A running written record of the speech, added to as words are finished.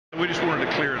we just wanted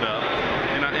to clear it up,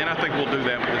 and I think we'll do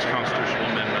that with this constitutional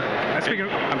amendment.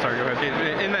 I'm sorry, go ahead.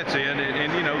 And that's it.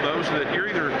 And you know, those that you're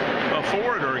either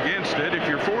for it or against it. If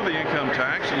you're for the income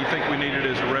tax and you think we need it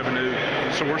as a revenue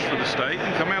source for the state,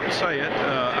 then come out and say it.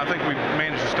 I think we've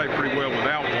managed to stay pretty well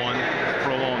without one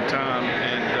for a long time,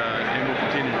 and we'll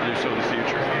continue to do so in the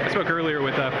future. I spoke earlier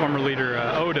with former leader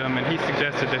Odom, and he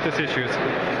suggested that this issue is,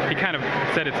 he kind of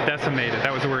said it's decimated.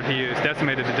 That was the word he used,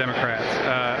 decimated the Democrats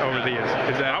over the years.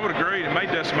 I would agree. It may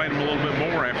decimate them a little bit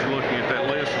more after looking at that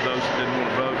list of those that didn't want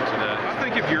to vote today. I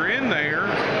think if you're in there,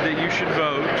 that you should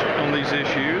vote on these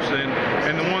issues,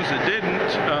 and the ones that didn't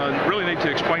really need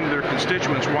to explain to their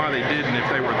constituents why they didn't if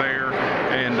they were there,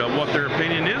 and what their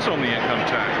opinion is on the income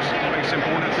tax. I think it's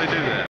important if they do that.